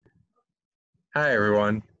Hi,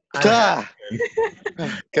 everyone. I'm Ah! This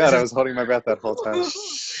God, I is was holding my breath that whole time.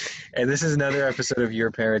 and this is another episode of Your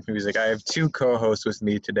Parents Music. I have two co-hosts with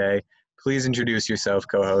me today. Please introduce yourself,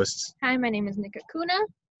 co-hosts. Hi, my name is Nika Kuna.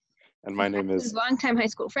 And my name Harrison's is longtime high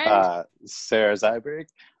school friend. Sarah Zyberg.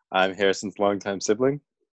 I'm Harrison's longtime sibling.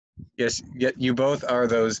 Yes, you both are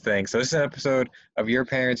those things. So this is an episode of Your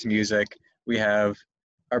Parents Music. We have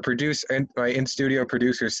our producer, my in-studio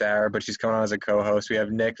producer, Sarah, but she's coming on as a co-host. We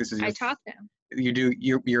have Nick. This is I talk now.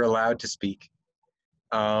 You're allowed to speak.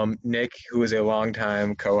 Nick, who is a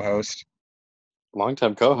longtime co-host.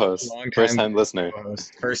 Longtime co-host. First-time listener.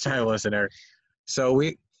 First-time listener. So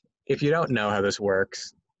if you don't know how this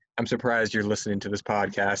works, I'm surprised you're listening to this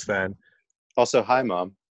podcast then. Also, hi,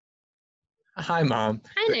 Mom. Hi, Mom.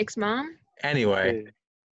 Hi, Nick's mom. Anyway,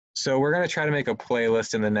 so we're going to try to make a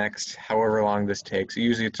playlist in the next however long this takes.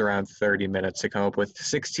 Usually it's around 30 minutes to come up with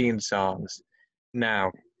 16 songs.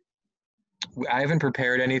 Now, I haven't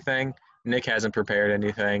prepared anything. Nick hasn't prepared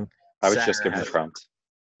anything. I was Sarah just given the hasn't. prompt.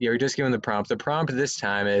 Yeah, we're just given the prompt. The prompt this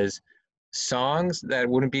time is songs that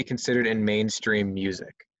wouldn't be considered in mainstream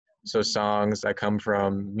music. So songs that come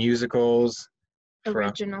from musicals.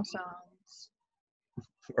 Original songs.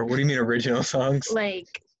 Or what do you mean original songs?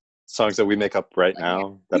 Like songs that we make up right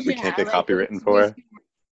now that we can't get copywritten for.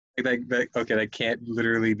 That can't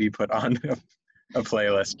literally be put on a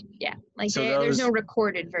playlist. Yeah, like so there's no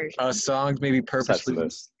recorded version. Songs maybe purposely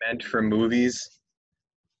meant for movies,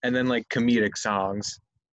 and then like comedic songs.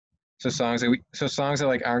 So songs that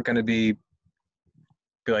like aren't going to be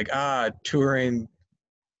like touring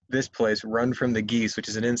this place, Run from the Geese, which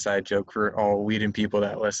is an inside joke for all Whedon people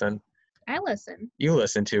that listen. I listen. You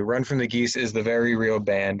listen to Run from the Geese is the very real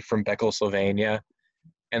band from Beckelsylvania,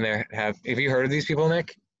 and have you heard of these people,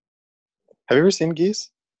 Nick? Have you ever seen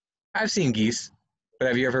Geese? I've seen Geese, but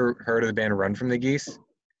have you ever heard of the band Run from the Geese?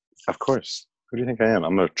 Of course. Who do you think I am?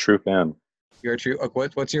 I'm a true fan. You're a true.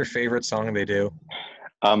 What's your favorite song they do?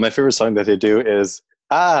 My favorite song that they do is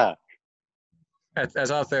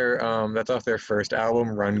That's off their first album,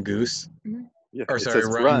 Run Goose. Mm-hmm. Yeah, or sorry,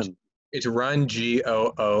 Run. It's Run Goose.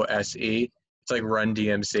 It's like Run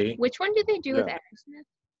DMC. Which one did they do with Aerosmith?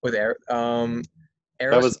 With Aerosmith.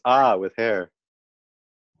 That was with hair.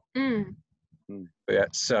 Yeah.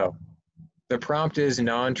 So, the prompt is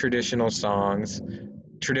non-traditional songs.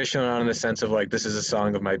 Traditional not in the sense of like this is a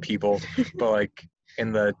song of my people, but like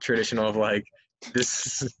in the traditional of like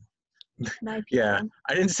this. Yeah,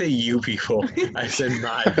 I didn't say you people. I said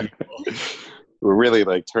my people. We're really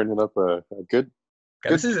like turning up a good.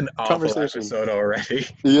 This is an awful episode already.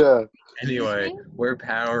 Yeah. Anyway, we're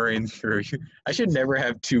powering through. I should never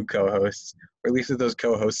have two co-hosts, or at least if those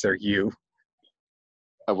co-hosts are you.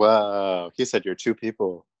 Wow, he said you're two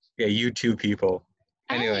people. Yeah, you two people.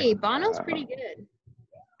 Anyway, hey, Bono's pretty good.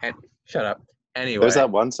 Shut up. Anyway, there's that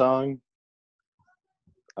one song.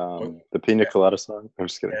 The Pina Colada song. I'm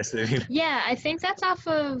just kidding. Yeah, I think that's off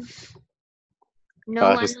of No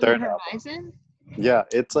Line on the Horizon. Yeah,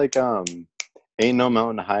 it's like Ain't No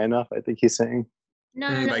Mountain High Enough, I think he's saying. No,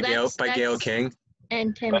 by Gayle King.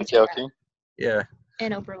 And Tim. By Gayle King? Yeah.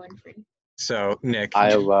 And Oprah Winfrey. So, Nick.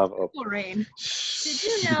 I love Oprah. Purple Rain. Did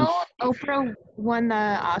you know Oprah won the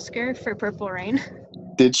Oscar for Purple Rain?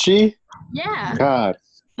 Did she? Yeah. God.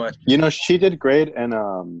 What? You know, she did great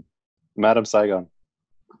in Madame Saigon.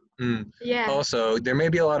 Yeah. Also, there may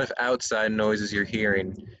be a lot of outside noises you're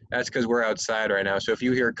hearing. That's because we're outside right now. So if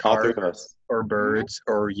you hear cars or birds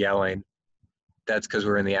or yelling, that's because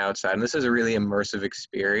we're in the outside. And this is a really immersive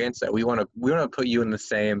experience that we want to put you in the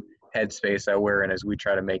same headspace that we're in as we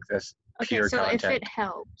try to make this pure content. If it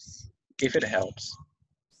helps. If it helps.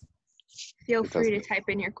 Feel free to type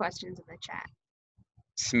in your questions in the chat.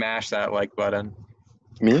 Smash that like button.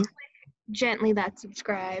 Me? Gently that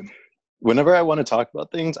subscribe. Whenever I want to talk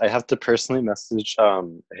about things, I have to personally message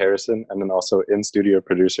Harrison and then also in-studio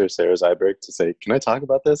producer Sarah Zyberg to say, can I talk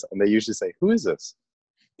about this? And they usually say, who is this?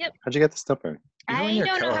 Yep. How'd you get this number? I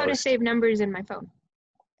don't know how to save numbers in my phone.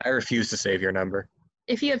 I refuse to save your number.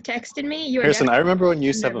 If you have texted me, you are Harrison, I remember when you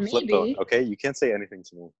used to have a flip phone, okay? You can't say anything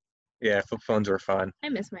to me. Yeah, flip phones were fun. I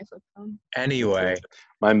miss my flip phone. Anyway.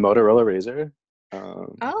 My Motorola Razr.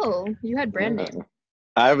 You had brand name.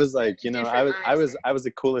 I was like, I was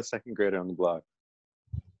the coolest second grader on the block.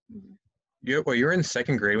 You were in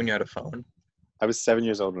second grade when you had a phone? I was 7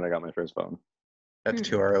 years old when I got my first phone. That's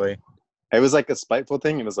too early. It was like a spiteful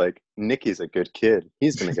thing. It was like, Nicky's a good kid.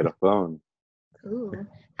 He's going to get a phone. Ooh.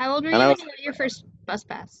 How old were you when you got your first bus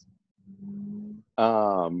pass?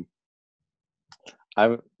 My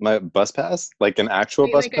bus pass? Like an actual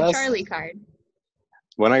bus pass? Like a Charlie card.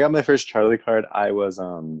 When I got my first Charlie card, I was,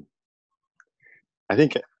 I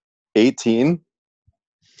think 18.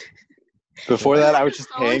 Before that, I was just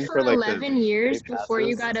Going paying for like 11 years day before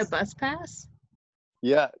you passes. got a bus pass?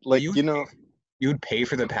 Yeah, like you would pay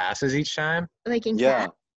for the passes each time? Like in yeah, cash?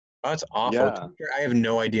 Oh, that's awful. yeah. I have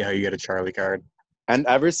no idea how you get a Charlie card. And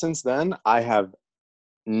ever since then, I have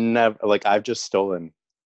never I've just stolen.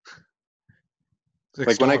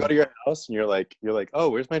 Like when I go to your house and you're like, oh,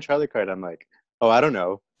 where's my Charlie card? I'm like, oh, I don't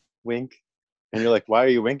know. Wink. And you're like, why are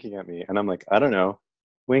you winking at me? And I'm like, I don't know.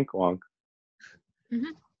 Wink wonk.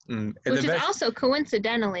 Which is also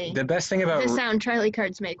coincidentally the best thing about the sound Charlie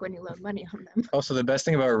cards make when you load money on them. Also, the best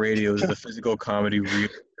thing about radio is the physical comedy really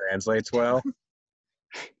translates well.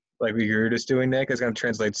 Like what you're just doing, Nick, is going to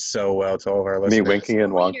translate so well to all of our listeners. Me winking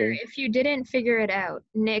and wonking. If you didn't figure it out,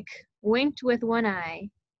 Nick winked with one eye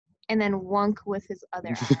and then wonk with his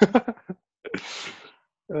other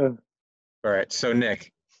eye. All right, so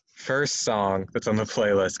Nick, first song that's on the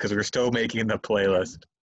playlist, because we're still making the playlist.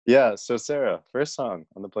 Yeah, so Sarah, first song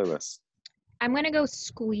on the playlist. I'm going to go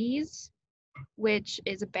Squeeze, which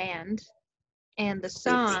is a band, and the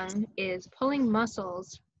song is Pulling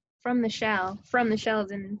Muscles from the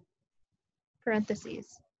shells in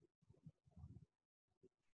parentheses.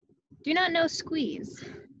 Do you not know Squeeze?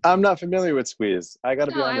 I'm not familiar with Squeeze. I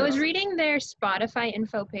gotta be honest. I was reading their Spotify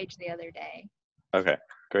info page the other day. Okay,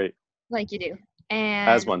 great. Like you do. And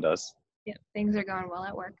as one does. Yep, things are going well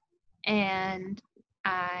at work. And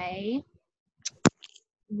I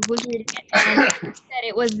was reading it and it said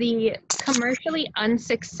it was the commercially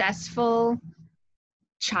unsuccessful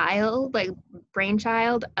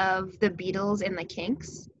brainchild of the Beatles and the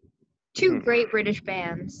Kinks. Two great British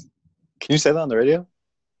bands. Can you say that on the radio?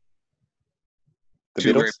 The Two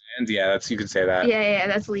Beatles? great bands, yeah, you can say that. Yeah,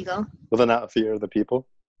 that's legal. Will they not fear the people?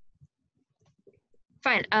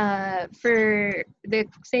 Fine. For the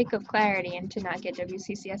sake of clarity and to not get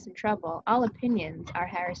WCCS in trouble, all opinions are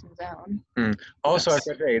Harrison's own. Also, Yes.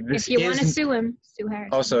 I say, if you want to sue him, sue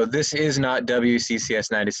Harrison. Also, this is not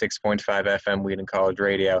WCCS 96.5 FM Wheaton College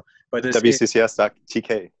Radio, but this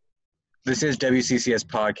WCCS.TK. This is WCCS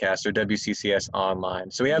Podcast or WCCS Online.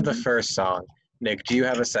 So we have the first song. Nick, do you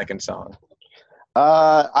have a second song?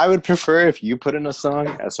 I would prefer if you put in a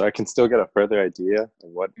song so I can still get a further idea of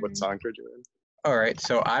what song we're doing. All right,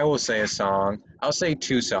 so I will say a song. I'll say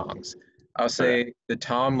two songs. I'll say the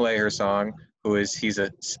Tom Lehrer song, he's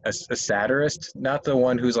a satirist, not the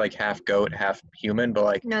one who's like half goat, half human, but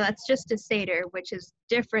like... No, that's just a satyr, which is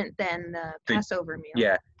different than the Passover meal.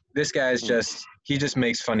 Yeah, this guy's he just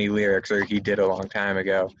makes funny lyrics, or he did a long time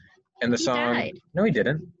ago. And the song... Died. No, he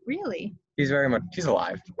didn't. Really? He's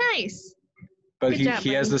alive. Nice. But he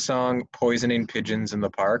has the song Poisoning Pigeons in the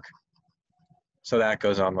Park. So that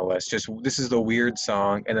goes on the list. This is the weird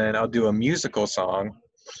song, and then I'll do a musical song.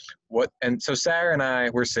 So Sarah and I,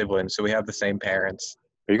 we're siblings, so we have the same parents.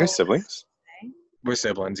 Are you guys siblings? We're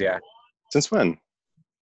siblings, yeah. Since when?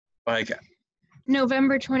 Like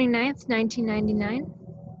November 29th, 1999.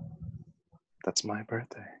 That's my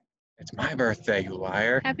birthday. It's my birthday, you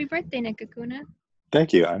liar. Happy birthday, Nikakuna.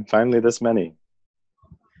 Thank you. I'm finally this many.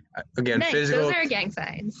 Again, nice. physical. Those are gang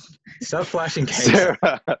signs. Stop flashing gang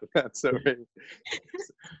Sarah, that's so racist.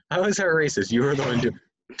 How is that racist? You were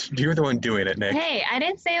the one doing it, Nick. Hey, I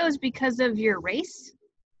didn't say it was because of your race.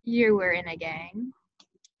 You were in a gang.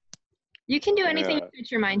 You can do anything you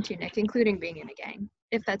put your mind to, Nick, including being in a gang.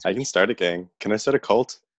 If that's. I can start a gang. Can I start a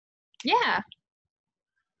cult? Yeah.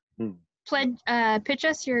 Pitch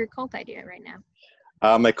us your cult idea right now.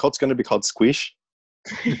 My cult's going to be called Squeesh.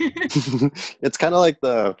 It's kind of like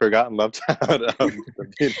the Forgotten Love Town of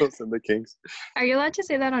the Beatles and the Kinks. Are you allowed to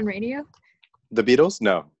say that on radio? The Beatles?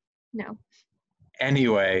 No.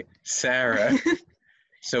 Anyway, Sarah,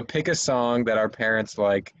 so pick a song that our parents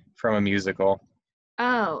like from a musical.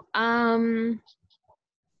 Oh,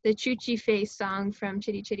 the Choochie Face song from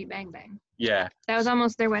Chitty Chitty Bang Bang. Yeah. That was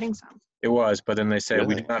almost their wedding song. It was, but then they said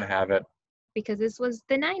we do not have it. Because this was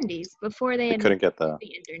the 90s, before they couldn't get the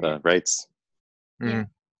rights. Yeah.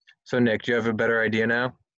 So, Nick, do you have a better idea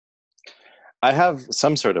now? I have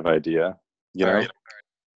some sort of idea. You know? Right.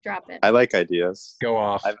 Drop it. I like ideas. Go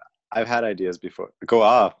off. I've had ideas before. Go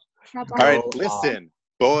off. All right, listen,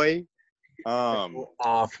 boy. Go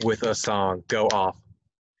off with a song. Go off.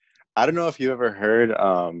 I don't know if you ever heard.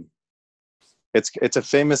 It's a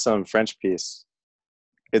famous French piece.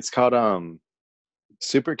 It's called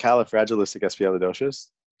Supercalifragilisticexpialidocious.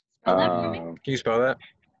 Can you spell that?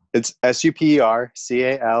 It's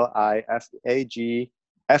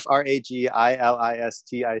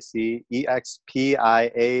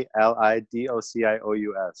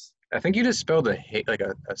SUPERCALIFRAGILISTICEXPIALIDOCIOUS. I think you just spelled a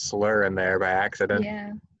slur in there by accident.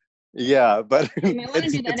 Yeah. Yeah, but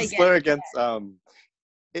it's a slur against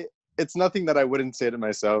it's nothing that I wouldn't say to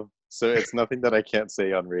myself. So it's nothing that I can't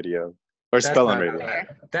say on radio or spell on radio.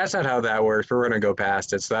 That's not how that works. We're gonna go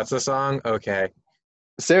past it. So that's the song. Okay.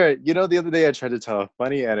 Sarah, the other day I tried to tell a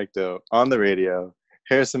funny anecdote on the radio.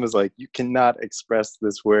 Harrison was like, "You cannot express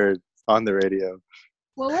this word on the radio."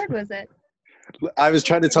 What word was it? I was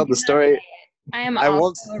trying to tell the story. I am I also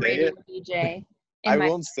won't a say radio it. DJ. I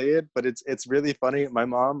won't say it, but it's really funny. My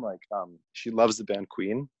mom, she loves the band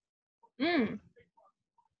Queen. Mm.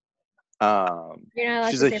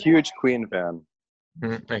 She's a huge Queen fan.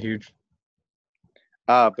 A huge.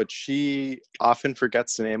 But she often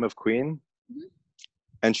forgets the name of Queen,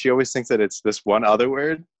 and she always thinks that it's this one other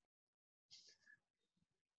word.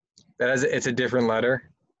 It's a different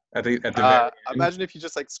letter. At the very imagine if you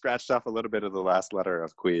just scratched off a little bit of the last letter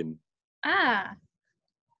of Queen.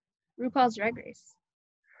 RuPaul's Drag Race.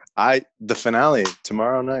 The finale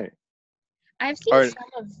tomorrow night. I've seen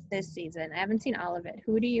some of this season. I haven't seen all of it.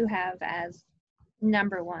 Who do you have as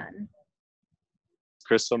number one?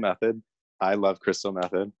 Crystal Method. I love Crystal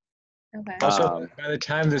Method. Okay. Also, by the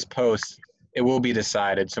time this posts, it will be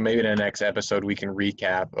decided. So maybe in the next episode we can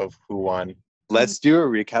recap of who won. Let's do a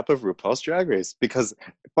recap of RuPaul's Drag Race, because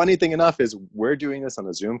funny thing enough is we're doing this on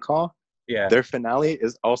a Zoom call. Yeah. Their finale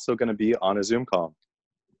is also going to be on a Zoom call.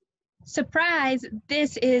 Surprise!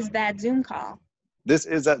 This is that Zoom call. This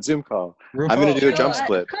is that Zoom call. RuPaul. I'm going to do a jump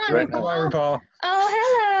split Come on, right RuPaul. now. Hi, RuPaul. Oh,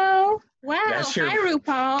 hello. Wow. Hi,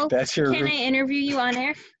 RuPaul. That's your. Can I interview you on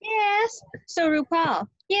air? Yes. So, RuPaul.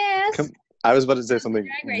 Yes. I was about to say something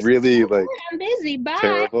really I'm busy. Bye.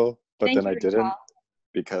 terrible, but Thank then I you, didn't, RuPaul.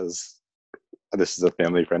 because this is a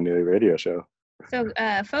family-friendly radio show. So,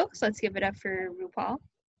 folks, let's give it up for RuPaul.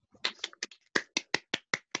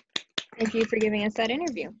 Thank you for giving us that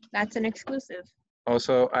interview. That's an exclusive.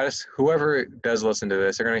 Also, whoever does listen to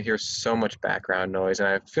this, they're gonna hear so much background noise, and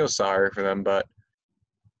I feel sorry for them, but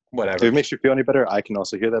whatever. If it makes you feel any better, I can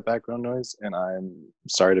also hear that background noise, and I'm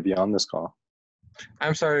sorry to be on this call.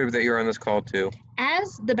 I'm sorry that you're on this call too.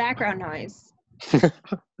 As the background noise.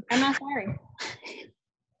 I'm not sorry.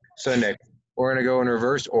 So Nick, we're gonna go in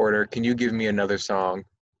reverse order. Can you give me another song?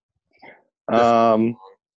 A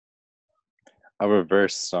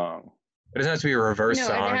reverse song. It doesn't have to be a reverse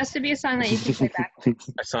song. No, it has to be a song that you can play backwards.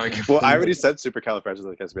 A song. Well, I already said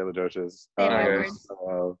Supercalifragilisticexpialidocious.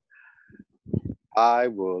 I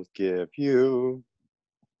will give you.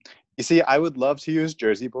 You see, I would love to use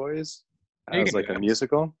Jersey Boys as a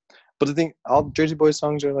musical, but the thing, all Jersey Boys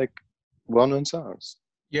songs are well-known songs.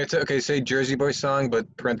 Yeah, say Jersey Boys song, but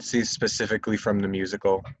parentheses specifically from the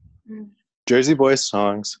musical. Jersey Boys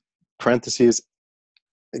songs, parentheses,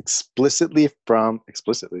 Specifically from We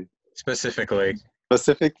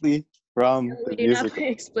the do musical. not put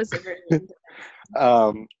explicit versions.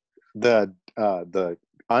 The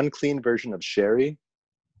unclean version of Sherry.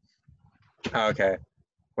 Oh, okay.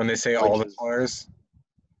 When they say all the slurs,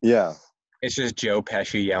 Yeah. it's just Joe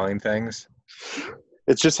Pesci yelling things.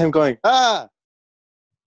 It's just him going, ah!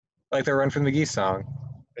 Like the Run from the Geese song.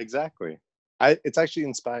 Exactly. It's actually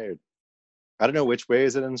inspired. I don't know which way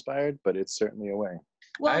is it inspired, but it's certainly a way.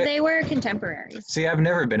 Well, they were contemporaries. See, I've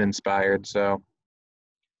never been inspired, so.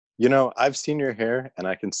 I've seen your hair, and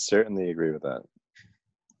I can certainly agree with that.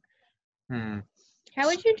 How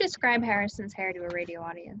would you describe Harrison's hair to a radio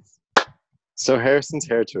audience? So Harrison's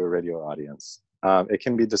hair to a radio audience. It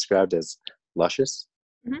can be described as luscious,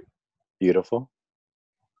 beautiful,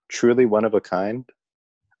 truly one of a kind,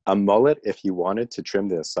 a mullet if you wanted to trim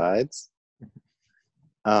the sides,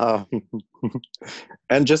 and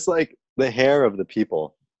just like the hair of the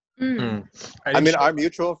people. Our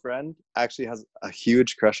mutual friend actually has a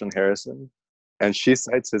huge crush on Harrison, and she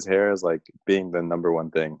cites his hair as being the number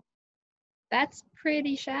one thing. That's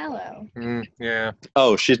pretty shallow. Yeah.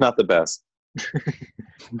 Oh, she's not the best.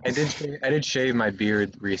 I did shave my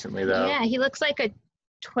beard recently, though. Yeah, he looks like a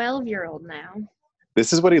 12-year-old now.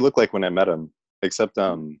 This is what he looked like when I met him, except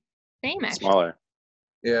Same, actually. smaller.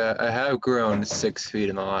 Yeah, I have grown 6 feet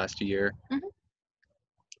in the last year.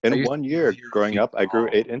 In 1 year, growing up, I grew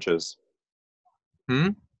 8 inches.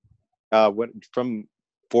 From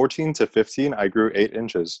 14 to 15, I grew 8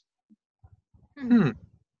 inches. I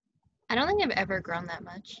don't think I've ever grown that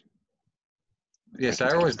much. Yeah,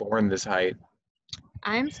 Sarah was born this height.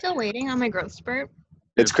 I'm still waiting on my growth spurt.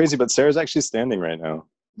 It's crazy, but Sarah's actually standing right now.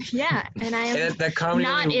 Yeah, and I am that comedy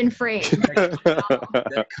not in frame.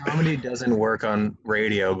 That comedy doesn't work on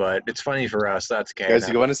radio, but it's funny for us. That's okay. Guys,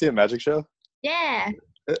 you want to see a magic show? Yeah.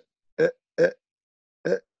 You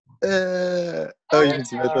can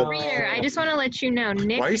see that. Reader, I just want to let you know,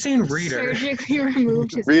 Nick. Why are you saying reader? Surgically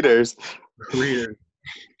removed his Readers. Reader.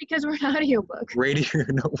 Because we're an audiobook. Radio,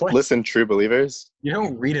 no, what? Listen, true believers. You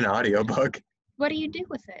don't read an audiobook. What do you do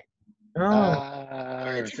with it?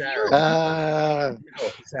 Oh, Sarah. No,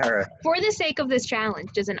 Sarah. For the sake of this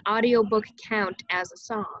challenge, does an audiobook count as a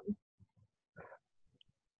song?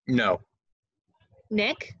 No.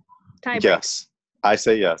 Nick? Tiebreaker. Yes. I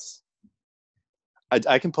say yes.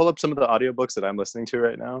 I can pull up some of the audiobooks that I'm listening to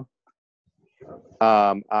right now.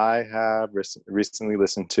 I have recently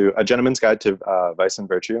listened to A Gentleman's Guide to Vice and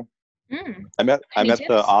Virtue. I met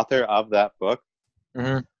the author of that book.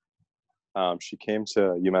 Mm-hmm. She came to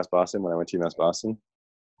UMass Boston when I went to UMass Boston.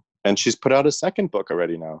 And she's put out a second book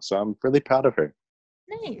already now. So I'm really proud of her.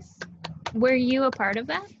 Nice. Were you a part of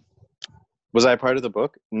that? Was I a part of the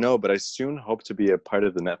book? No, but I soon hope to be a part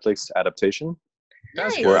of the Netflix adaptation.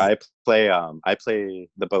 Nice. Where I play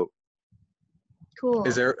the boat. Cool.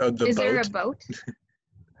 Is there a boat?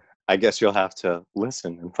 I guess you'll have to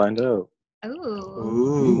listen and find out.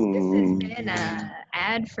 Ooh. This has been an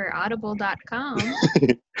ad for audible.com.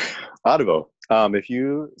 Audible. If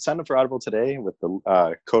you sign up for Audible today with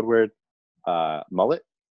the code word mullet,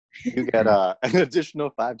 you get an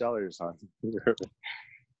additional $5 on your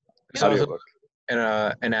audiobook. And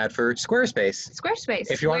an ad for Squarespace.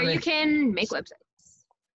 Squarespace, if you where you can make websites.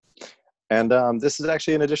 And this is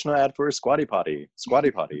actually an additional ad for Squatty Potty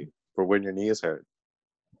for when your knees hurt.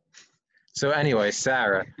 So anyway,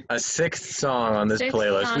 Sarah, a sixth song on this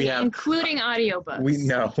playlist. Song, we have including audiobooks.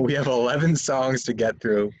 We have 11 songs to get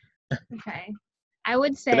through. Okay. I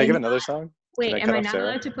would say. Can I give another song? Wait, am I not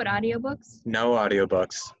allowed to put audiobooks? No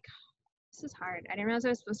audiobooks. This is hard. I didn't realize I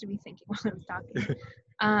was supposed to be thinking while I was talking.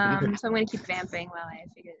 So I'm going to keep vamping while I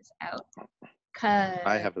figure this out.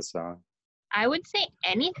 I have a song. I would say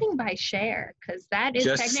anything by Cher, because that is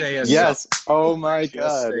just technically... say a yes. Oh my just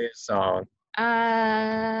God. Say a song.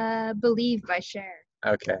 Believe by Cher.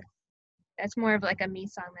 Okay. That's more of like a me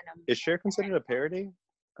song than a... Is Cher considered a parody?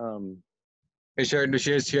 Is Cher,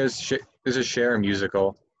 there's a Cher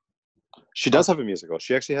musical. She does have a musical.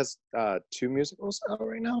 She actually has 2 musicals out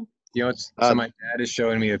right now. You know, so my dad is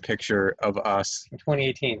showing me a picture of us from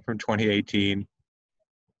 2018.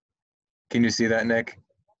 Can you see that, Nick?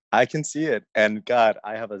 I can see it. And God,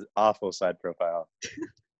 I have an awful side profile.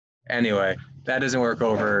 Anyway, that doesn't work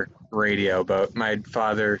over radio, but my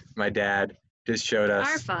dad just showed us.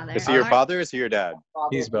 Our father. Is he your father or is he your dad?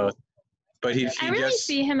 He's both. But he I really just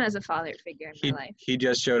see him as a father figure in my life. He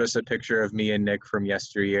just showed us a picture of me and Nick from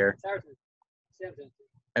yesteryear.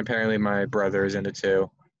 Apparently my brother is in it too.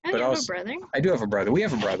 Oh, you have a brother? I do have a brother. We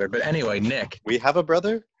have a brother. But anyway, Nick. We have a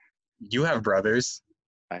brother? You have brothers.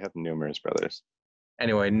 I have numerous brothers.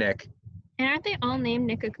 Anyway, Nick. And aren't they all named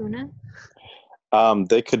Nick Acuna?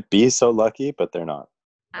 They could be so lucky, but they're not.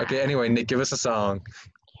 Okay, anyway, Nick, give us a song.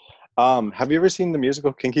 Have you ever seen the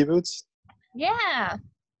musical Kinky Boots? Yeah.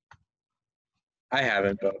 I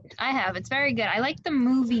haven't, but I have. It's very good. I like the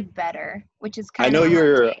movie better, which is kind I know of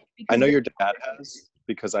your dad has,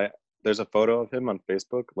 because there's a photo of him on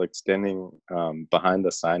Facebook, like standing behind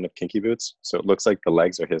the sign of Kinky Boots, so it looks like the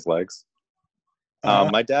legs are his legs.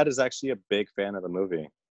 My dad is actually a big fan of the movie.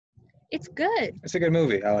 It's good. It's a good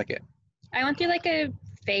movie. I like it. I went through like a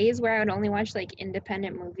phase where I would only watch like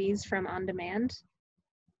independent movies from on demand,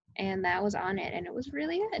 and that was on it, and it was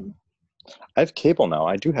really good. I have cable now.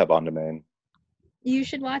 I do have on demand. You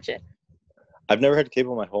should watch it. I've never had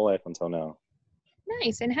cable my whole life until now.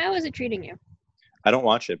 Nice. And how is it treating you? I don't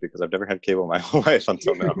watch it because I've never had cable my whole life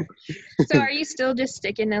until now. So are you still just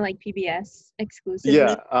sticking to like PBS exclusively?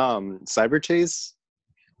 Yeah. Cyber Chase.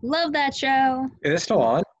 Love that show. Is it still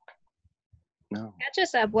on? No. Catch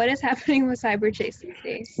us up. What is happening with Cyber Chase these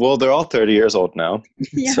days? Well, they're all 30 years old now.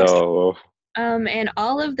 Yeah. So. And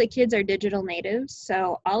all of the kids are digital natives,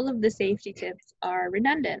 so all of the safety tips are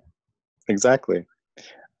redundant. Exactly.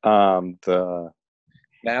 Now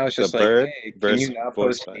it's just like, hey, can you not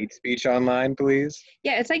post hate speech online, please?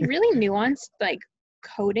 Yeah, it's like really nuanced, like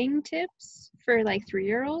coding tips for like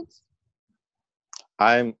 3-year-olds.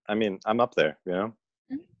 I'm up there, you know.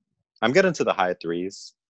 Mm-hmm. I'm getting to the high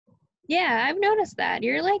 3s. Yeah, I've noticed that.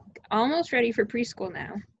 You're like almost ready for preschool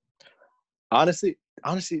now. Honestly,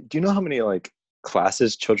 do you know how many like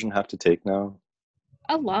classes children have to take now?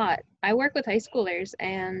 A lot. I work with high schoolers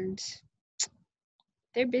and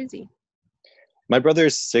they're busy. My brother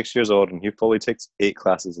is 6 years old and he fully takes 8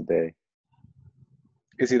 classes a day.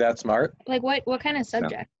 Is he that smart? Like what kind of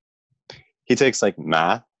subject? No. He takes like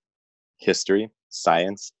math, history,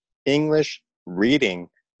 science, English, reading,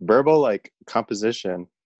 verbal like composition,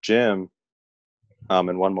 gym,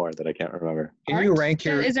 and one more that I can't remember. Can you rank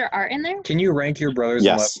your? Is there art in there? Can you rank your brothers'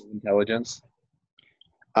 yes. level of intelligence?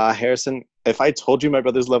 Harrison if I told you my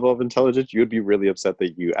brother's level of intelligence, you would be really upset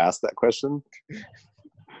that you asked that question.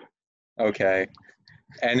 Okay.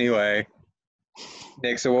 Anyway,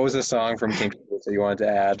 Nick, so what was the song from King that you wanted to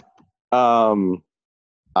add?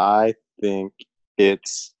 I think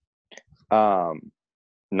it's Not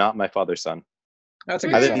My Father's Son. That's a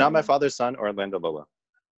good Either song. Not My Father's Son or Land of Lola.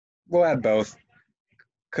 We'll add both.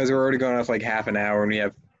 Because we're already going off like half an hour and we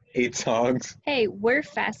have 8 songs. Hey, we're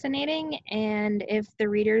fascinating, and if the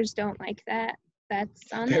readers don't like that,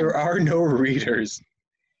 that's on them. There are no readers.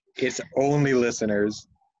 It's only listeners.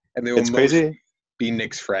 And they will It's crazy. Be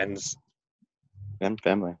Nick's friends. And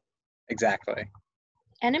family. Exactly.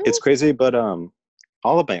 Enemies? It's crazy, but all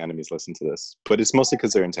of my enemies listen to this. But it's mostly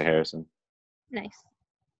because they're into Harrison. Nice.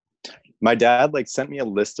 My dad sent me a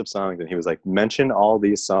list of songs and he was like, mention all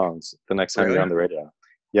these songs the next time you're on the radio.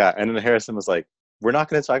 Yeah, and then Harrison was like, we're not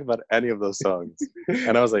going to talk about any of those songs.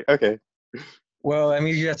 And I was like, okay. Well, I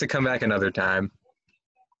mean, you have to come back another time.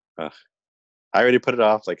 I already put it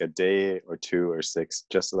off like a day or 2 or 6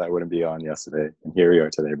 just so that I wouldn't be on yesterday. And here we are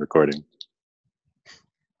today recording.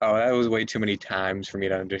 Oh, that was way too many times for me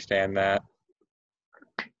to understand that.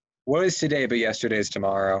 What is today but yesterday is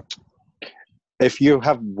tomorrow? If you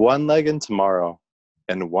have one leg in tomorrow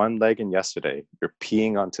and one leg in yesterday, you're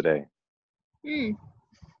peeing on today.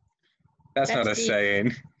 That's not a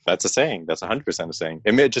saying. That's a saying. That's 100% a saying.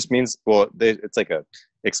 It just means, well, it's like a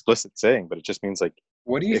explicit saying, but it just means like,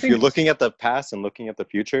 what do you if think? You're looking at the past and looking at the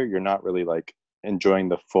future, you're not really like enjoying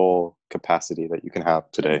the full capacity that you can have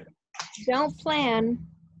today. Don't plan.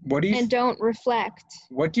 What do you and don't reflect.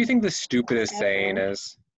 What do you think the stupidest saying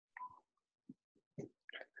is?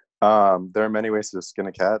 There are many ways to skin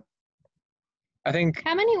a cat. I think.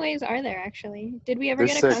 How many ways are there actually? Did we ever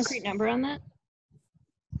get a 6. concrete number on that?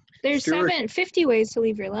 There's 50 ways to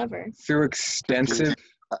leave your lover. Through extensive.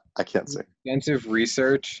 I can't say. Extensive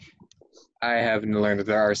research, I have learned that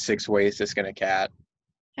there are 6 ways to skin a cat.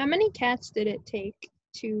 How many cats did it take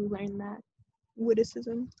to learn that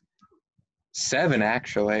witticism? 7,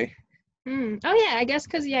 actually. Oh yeah, I guess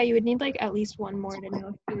because you would need like at least one more to know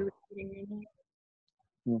if you were repeating or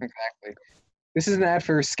not. Exactly. This is an ad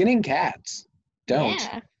for skinning cats. Don't.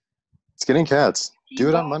 Yeah. Skinning cats. Do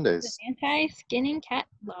it on Mondays. The anti-skinning cat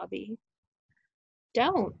lobby.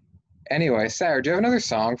 Don't. Anyway, Sarah, do you have another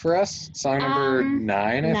song for us? Song number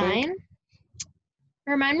 9, I think.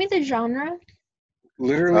 Remind me the genre.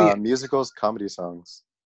 Literally. Musicals, comedy songs.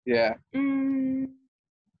 Yeah.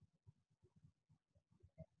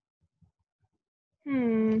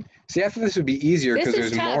 See, I thought this would be easier because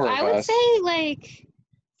there's more of us. I would say like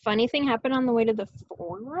Funny Thing Happened on the Way to the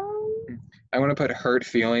Forum. I want to put Hurt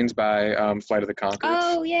Feelings by Flight of the Conchords.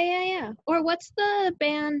 Oh, yeah. Or what's the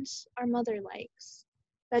band our mother likes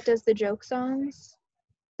that does the joke songs?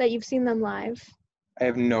 That you've seen them live? I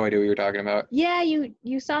have no idea what you're talking about. Yeah,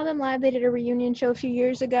 you saw them live. They did a reunion show a few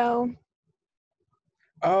years ago.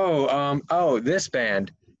 This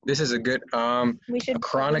band. This is a good, we should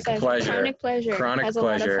Chronic Pleasure. Chronic Pleasure has a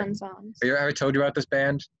lot of fun songs. Have you ever told you about this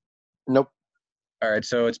band? Nope. All right,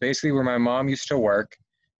 so it's basically where my mom used to work.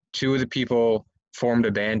 2 of the people formed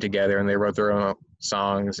a band together, and they wrote their own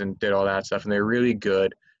songs and did all that stuff, and they're really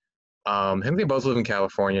good. I think they both live in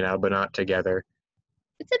California now, but not together.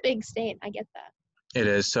 It's a big state. I get that. It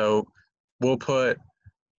is. So we'll put,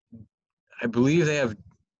 I believe they have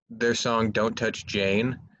their song Don't Touch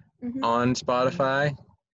Jane on Spotify.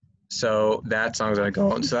 So that song's going to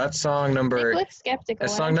go on. So that's song number... You look skeptical.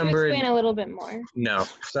 That's song number... Explain a little bit more. No.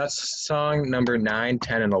 So that's song number 9,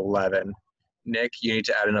 10, and 11. Nick, you need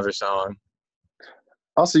to add another song.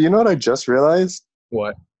 Also, you know what I just realized?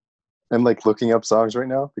 What? I'm like looking up songs right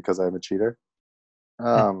now because I'm a cheater.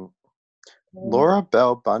 Laura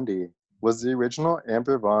Bell Bundy was the original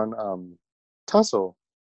Amber Vaughn tussle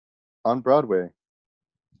on Broadway.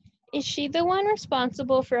 Is she the one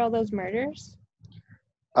responsible for all those murders?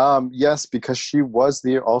 Yes, because she was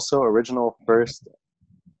the also original first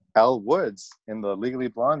Elle Woods in the Legally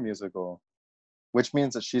Blonde musical, which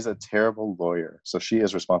means that she's a terrible lawyer. So she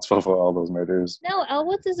is responsible for all those murders. No, Elle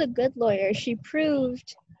Woods is a good lawyer. She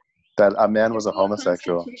proved that a man was a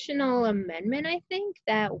homosexual. Constitutional amendment, I think,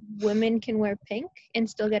 that women can wear pink and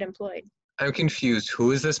still get employed. I'm confused.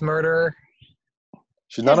 Who is this murderer?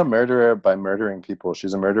 She's not a murderer by murdering people.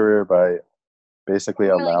 She's a murderer by basically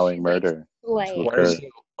allowing murder. Why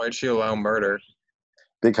did she allow murder?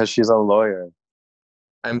 Because she's a lawyer.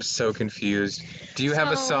 I'm so confused. Do you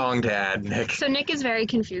have a song to add, Nick? So Nick is very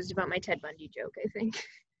confused about my Ted Bundy joke, I think.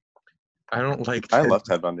 I don't like I love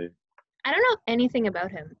Ted Bundy. I don't know anything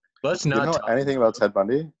about him. Let's not know anything about Ted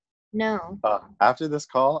Bundy? No. After this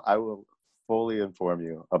call, I will fully inform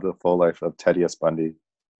you of the full life of Teddy S. Bundy.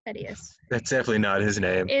 Thaddeus. That's definitely not his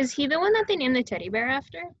name. Is he the one that they named the teddy bear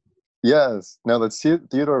after? Yes. No, that's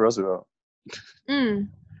Theodore Roosevelt.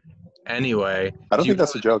 Anyway. I don't think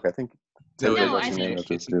that's a joke. I think No, I think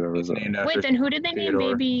it's named after Wait, then who did they name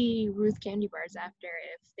Theodore. Baby Ruth candy bars after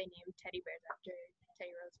if they named teddy bears after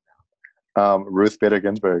Teddy Roosevelt? Ruth Bader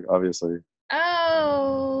Ginsburg, obviously.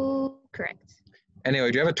 Oh, correct.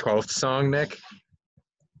 Anyway, do you have a 12th song, Nick?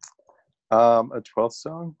 A 12th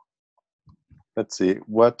song? Let's see.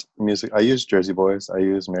 What music? I use Jersey Boys. I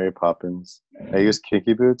use Mary Poppins. I use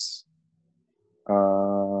Kinky Boots.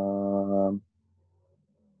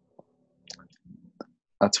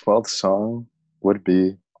 A 12th song would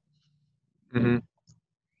be... Mm-hmm.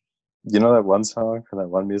 You know that one song from that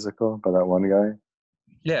one musical by that one guy?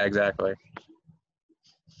 Yeah, exactly.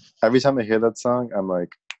 Every time I hear that song, I'm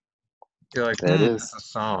like, you're like, there it is. That's a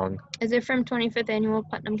song. Is it from 25th Annual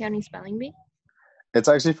Putnam County Spelling Bee? It's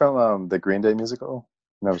actually from the Green Day musical.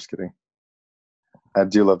 No, I'm just kidding. I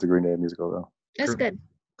do love the Green Day musical, though. That's good.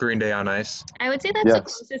 Green Day on Ice. I would say that's the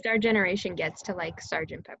closest our generation gets to like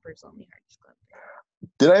Sgt. Pepper's Lonely Hearts Club.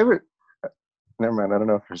 Did I ever... Never mind, I don't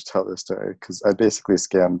know if I should tell this story, because I basically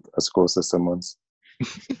scammed a school system once.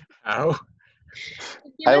 How?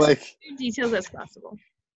 I like... details as possible.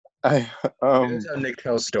 That's how Nick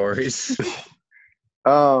tells stories.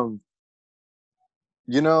 You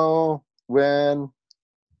know, when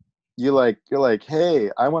you're like, hey,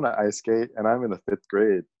 I want to ice skate, and I'm in the 5th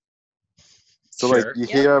grade. So sure. like you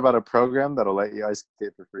hear about a program that'll let you ice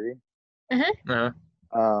skate for free.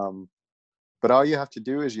 But all you have to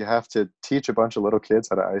do is you have to teach a bunch of little kids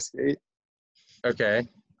how to ice skate. Okay.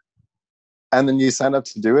 And then you sign up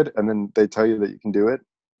to do it, and then they tell you that you can do it.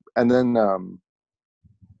 And then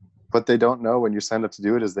what they don't know when you sign up to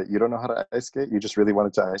do it is that you don't know how to ice skate. You just really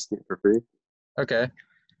wanted to ice skate for free. Okay.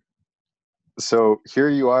 So here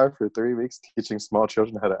you are for 3 weeks teaching small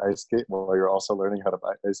children how to ice skate while you're also learning how to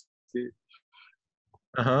ice skate.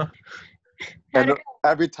 And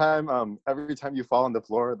every time you fall on the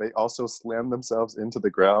floor, they also slam themselves into the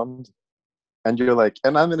ground. And you're like,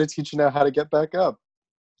 and I'm going to teach you now how to get back up.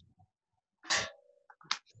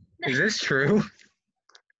 Is this true?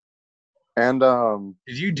 And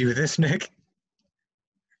did you do this, Nick?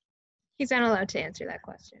 He's not allowed to answer that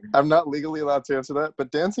question. I'm not legally allowed to answer that,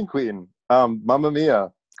 but Dancing Queen, Mamma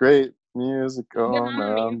Mia, great musical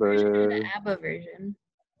number. The ABBA version.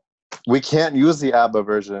 We can't use the ABBA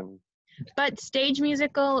version. But stage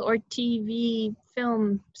musical or TV,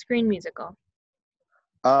 film, screen musical?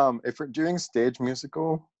 If we're doing stage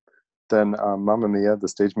musical, then Mamma Mia, the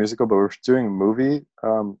stage musical. But we're doing movie.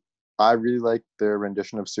 I really like their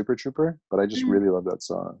rendition of Super Trooper, but I just really love that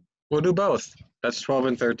song. We'll do both. That's 12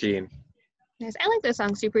 and 13. Yes, I like the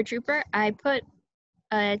song Super Trooper. I put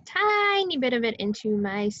a tiny bit of it into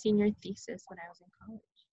my senior thesis when I was in college.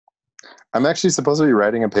 I'm actually supposed to be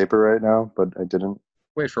writing a paper right now, but I didn't.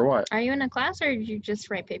 Wait, for what? Are you in a class, or did you just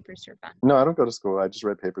write papers for fun? No, I don't go to school. I just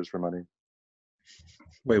write papers for money.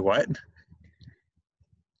 Wait, what?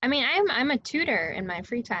 I mean, I'm a tutor in my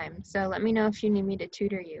free time, so let me know if you need me to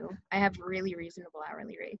tutor you. I have really reasonable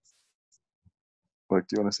hourly rates. Look,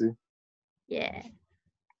 do you want to see? Yeah.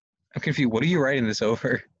 I'm confused. What are you writing this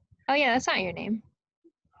over? Oh, yeah, that's not your name.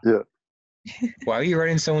 Yeah. Why are you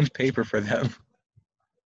writing someone's paper for them?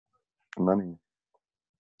 Money.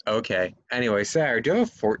 Okay. Anyway, Sarah, do you have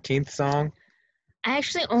a 14th song? I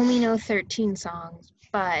actually only know 13 songs,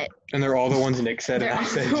 but... And they're all the ones Nick said and I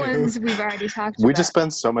said the ones we've already talked about. We just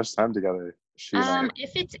spent so much time together.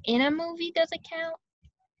 If it's in a movie, does it count?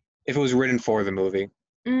 If it was written for the movie.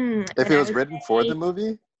 If it was written for the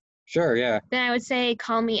movie? Sure, yeah. Then I would say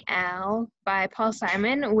Call Me Al by Paul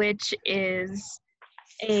Simon, which is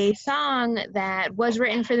a song that was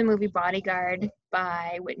written for the movie Bodyguard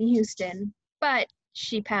by Whitney Houston, but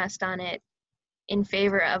she passed on it in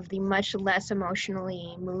favor of the much less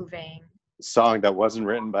emotionally moving song that wasn't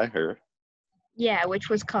written by her. Yeah, which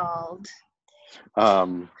was called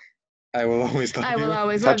I Will Always Love You. I Will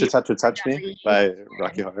Always Touch Love It, Touch It, Touch Me by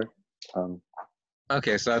Rocky Horror.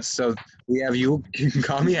 Okay, so we have You Can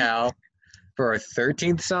Call Me Al for our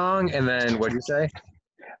 13th song, and then what'd you say?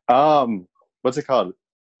 What's it called?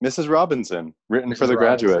 Mrs. Robinson, written Mrs. for The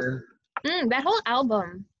Graduate. That whole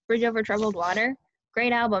album, Bridge Over Troubled Water,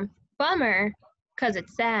 great album. Bummer, because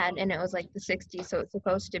it's sad, and it was like the 60s, so it's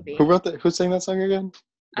supposed to be. Who sang that song again?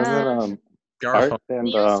 Wasn't it Garfunkel. Art and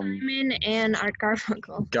Neil Simon and Art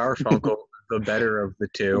Garfunkel. Garfunkel, the better of the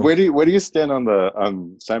two. Where do you stand on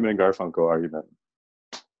the Simon and Garfunkel argument?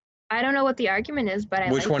 I don't know what the argument is, but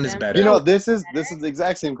Which one is better? You know, this is the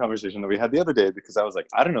exact same conversation that we had the other day, because I was like,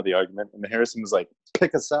 I don't know the argument, and Harrison was like,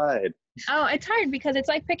 pick a side. Oh, it's hard because it's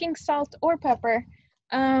like picking salt or pepper.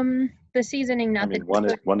 The seasoning, not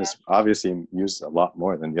the one is obviously used a lot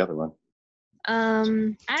more than the other one. I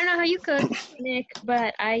don't know how you cook, Nick,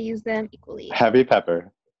 but I use them equally. Heavy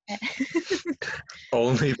pepper.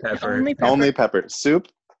 Only pepper. Only pepper. Soup.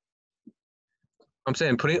 I'm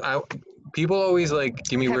saying people always like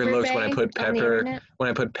give me Pepper weird looks when I Bay put on the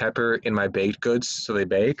pepper internet. in my baked goods so they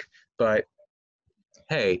bake. But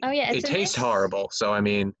hey, it tastes horrible. So I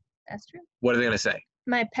mean, that's true. What are they gonna say?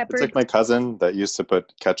 My pepper. It's like my cousin that used to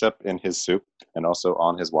put ketchup in his soup and also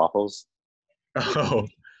on his waffles. Oh,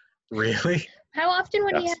 really? How often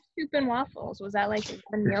would he have soup and waffles? Was that like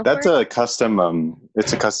one meal? That's a custom.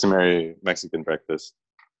 It's a customary Mexican breakfast.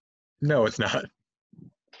 No, it's not.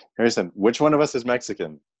 Harrison, which one of us is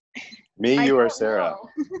Mexican? Me, you, or Sarah?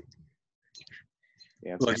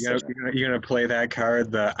 Look, you're gonna play that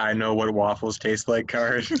card, the I know what waffles taste like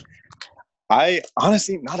card. I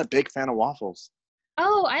honestly not a big fan of waffles.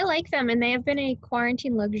 Oh, I like them, and they have been a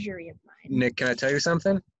quarantine luxury of mine. Nick, can I tell you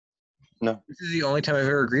something? No. This is the only time I've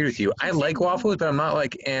ever agreed with you. I like waffles, but I'm not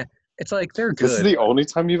like, eh. It's like, they're good. This is the only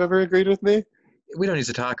time you've ever agreed with me? We don't need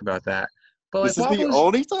to talk about that. But this like, is the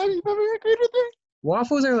only time you've ever agreed with me?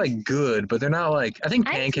 Waffles are like good, but they're not like, I think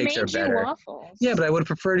pancakes are better. Waffles. Yeah, but I would have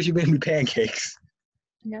preferred if you made me pancakes.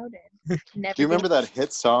 Noted. Never. Do you remember that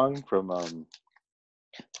hit song from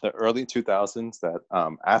the early 2000s that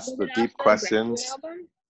asked the deep questions?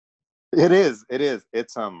 It is.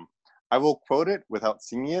 It's I will quote it without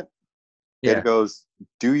singing it. Yeah. It goes,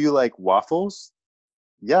 "Do you like waffles?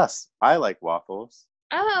 Yes, I like waffles.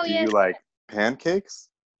 Oh, Do you like pancakes?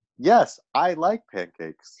 Yes, I like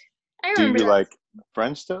pancakes. I Do remember you like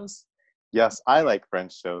French toast? Yes, I like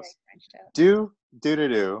French toast. Do.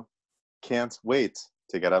 Can't wait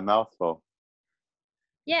to get a mouthful."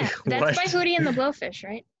 Yeah, that's by Hootie and the Blowfish,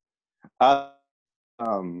 right?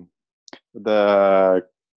 The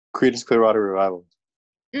Creedence Clearwater Revival.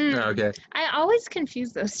 Okay. I always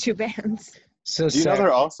confuse those two bands. So do you know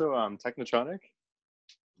they're also Technotronic?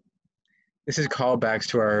 This is callbacks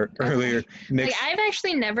to our earlier. Like, I've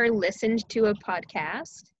actually never listened to a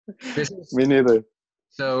podcast. Me neither.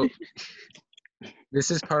 So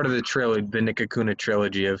this is part of the trilogy, the Nick Acuna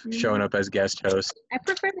trilogy of showing up as guest host. I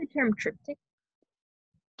prefer the term triptych.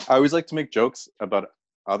 I always like to make jokes about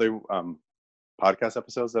other podcast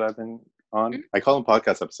episodes that I've been on. I call them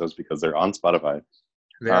podcast episodes because they're on Spotify.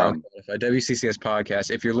 They're on Spotify. WCCS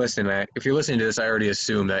podcast. If you're listening to this, I already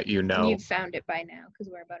assume that you know. You've found it by now because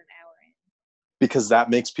we're about an hour in. Because that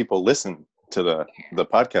makes people listen to the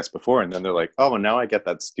podcast before, and then they're like, "Oh, now I get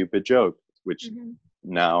that stupid joke," which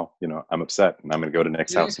now I'm upset, and I'm going to go to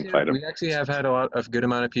Nick's house and fight him. We actually have had a good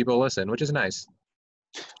amount of people listen, which is nice.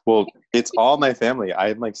 Well, it's all my family.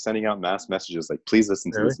 I'm like sending out mass messages like, please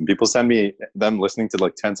listen to this. And people send me them listening to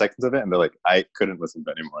like 10 seconds of it, and they're like, I couldn't listen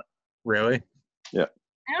to it anymore. Really? Yeah.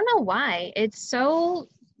 I don't know why. It's so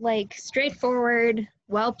like straightforward,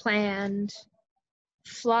 well planned,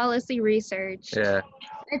 flawlessly researched. Yeah.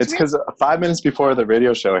 It's because 5 minutes before the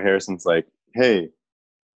radio show, Harrison's like, hey,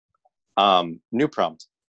 new prompt.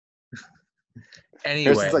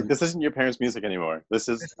 Anyway, like, this isn't your parents' music anymore. This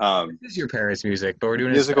is your parents' music, but we're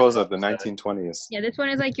doing musicals of the 1920s. Yeah, this one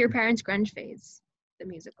is like your parents' grunge phase, the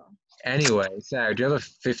musical. Anyway, Sarah, do you have a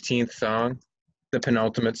 15th song? The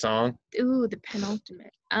penultimate song? Ooh, the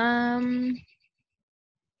penultimate. I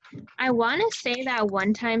want to say that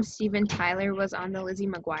one time Steven Tyler was on the Lizzie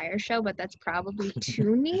McGuire show, but that's probably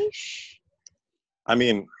too niche. I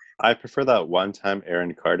mean, I prefer that one time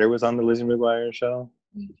Aaron Carter was on the Lizzie McGuire show.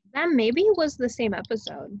 That maybe was the same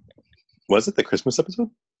episode. Was it the Christmas episode?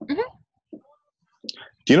 Mm-hmm. Do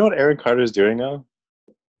you know what Aaron Carter is doing now?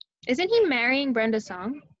 Isn't he marrying Brenda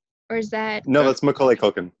Song? Or is that... No, that's Macaulay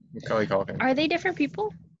Culkin. Macaulay Culkin. Are they different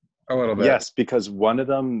people? A little bit. Yes, because one of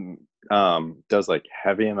them does like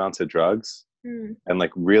heavy amounts of drugs and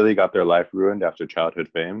like really got their life ruined after childhood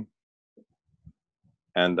fame.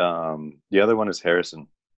 And the other one is Harrison.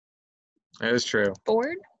 That is true.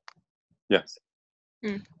 Ford? Yes.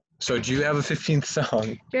 So do you have a 15th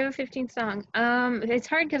song? Do you have a 15th song? It's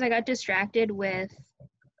hard because I got distracted with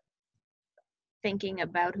thinking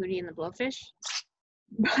about Hootie and the Blowfish.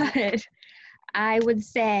 But I would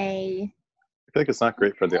say... I feel like it's not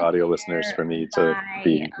great for the audio listeners for me to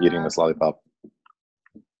be eating this lollipop.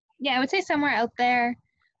 Yeah, I would say Somewhere Out There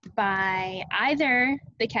by either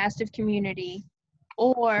the cast of Community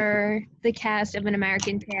or the cast of An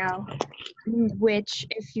American Tail, which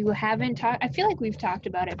if you haven't talked, I feel like we've talked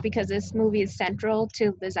about it because this movie is central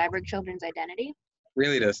to the Zyberg children's identity.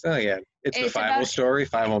 Really does. Oh, yeah. It's the Fievel story,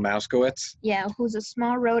 Fievel Mouskowitz. Yeah, who's a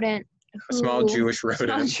small rodent. A small Jewish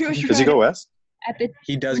rodent. Does he go west? at the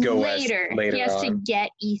He does go later. west later He has on. to get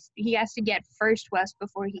east. He has to get first west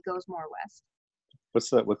before he goes more west. What's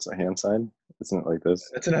the hand sign? Isn't it like this?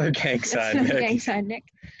 That's another gang That's sign, another Nick. gang sign, Nick.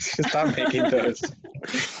 Stop making those.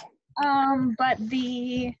 But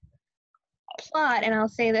the plot, and I'll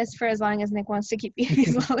say this for as long as Nick wants to keep eating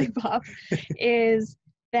his lollipop, is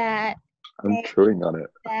that I'm chewing on it.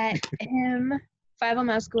 that him, Fievel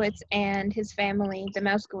Mouskowitz, and his family, the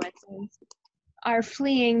Mouskowitzes, are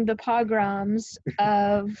fleeing the pogroms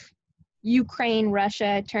of Ukraine,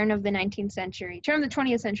 Russia, turn of the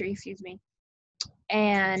 20th century, excuse me.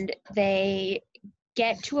 And they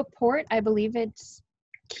get to a port, I believe it's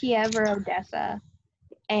Kiev or Odessa,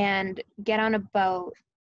 and get on a boat.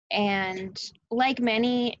 And like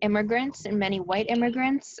many immigrants and many white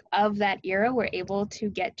immigrants of that era were able to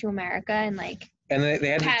get to America and And they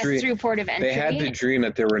had pass to dream. through port of entry. They had to dream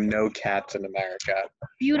that there were no cats in America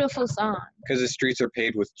Beautiful song. because the streets are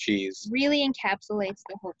paved with cheese. Really encapsulates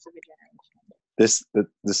the hopes of a generation.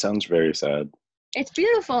 This sounds very sad. It's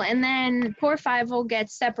beautiful. And then poor Fievel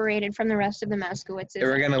gets separated from the rest of the Mouskowitzes. And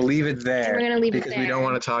we're going to leave it there. We're gonna leave it because there. we don't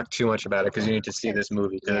want to talk too much about it because you need to see this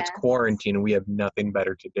movie because it's Yeah. quarantine and we have nothing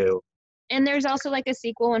better to do. And there's also like a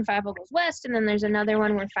sequel when Fievel goes west, and then there's another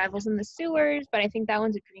one where Fievel's in the sewers, but I think that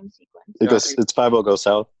one's a dream sequence. It's 50 go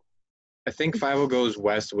south. I think 50 Goes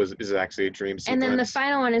West is actually a dream sequence. And then the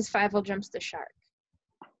final one is Fievel Jumps the Shark,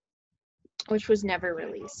 which was never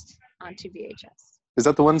released onto VHS. Is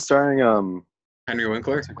that the one starring Henry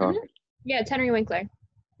Winkler? Yeah, it's Henry Winkler.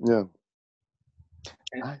 Yeah.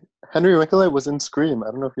 Henry Winkler was in Scream. I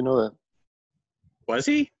don't know if you know that. Was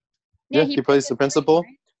he? Yeah, he plays the principal.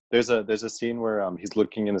 Right? There's a scene where he's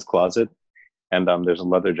looking in his closet, and there's a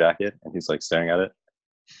leather jacket, and he's like staring at it.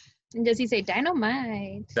 And does he say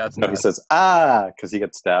dynamite? That's No, not. he says because he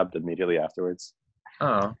gets stabbed immediately afterwards.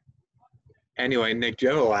 Oh. Anyway, Nick, do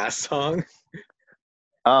you have a last song?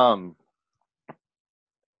 Can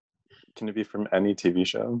it be from any TV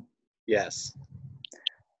show? Yes.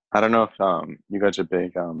 I don't know if you guys are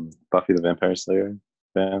big Buffy the Vampire Slayer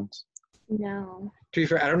fans. No. To be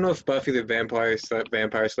fair, I don't know if Buffy the Vampire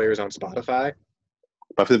Slayer is on Spotify.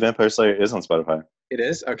 Buffy the Vampire Slayer is on Spotify. It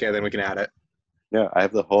is? Okay, then we can add it. Yeah, I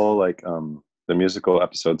have the whole the musical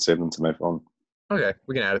episode saved into my phone. Okay,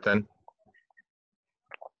 we can add it then.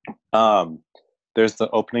 There's the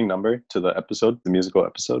opening number to the episode, the musical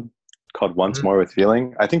episode, called Once More with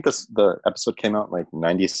Feeling. I think the episode came out in like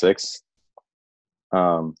 96.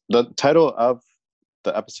 The title of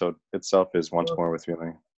the episode itself is Once More with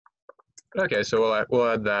Feeling. Okay, so we'll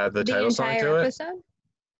add the title song to it. Episode?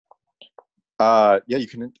 Yeah, you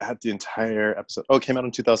can add the entire episode. Oh, it came out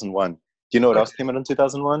in 2001. Do you know what else came out in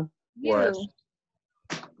 2001? What? You.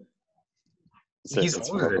 He's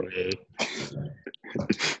older than me.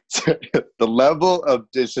 The level of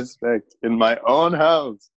disrespect in my own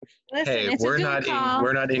house. Listen, Hey, it's we're a Zoom not call.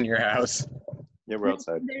 we're not in your house. Yeah, we're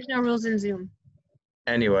outside. There's no rules in Zoom.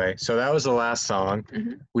 Anyway, so that was the last song.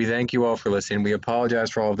 Mhm. We thank you all for listening. We apologize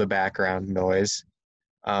for all of the background noise.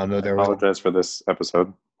 Though there was Apologize for this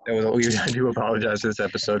episode. we do apologize for this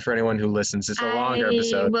episode for anyone who listens. It's a longer I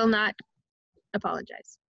episode. will not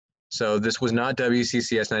apologize. So this was not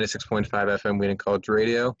WCCS 96.5 FM Wheaton College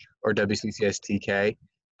Radio or WCCS TK,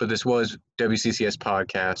 but this was WCCS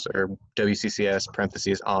Podcast or WCCS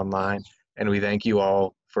parentheses online, and we thank you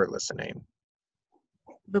all for listening.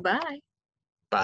 Bye-bye.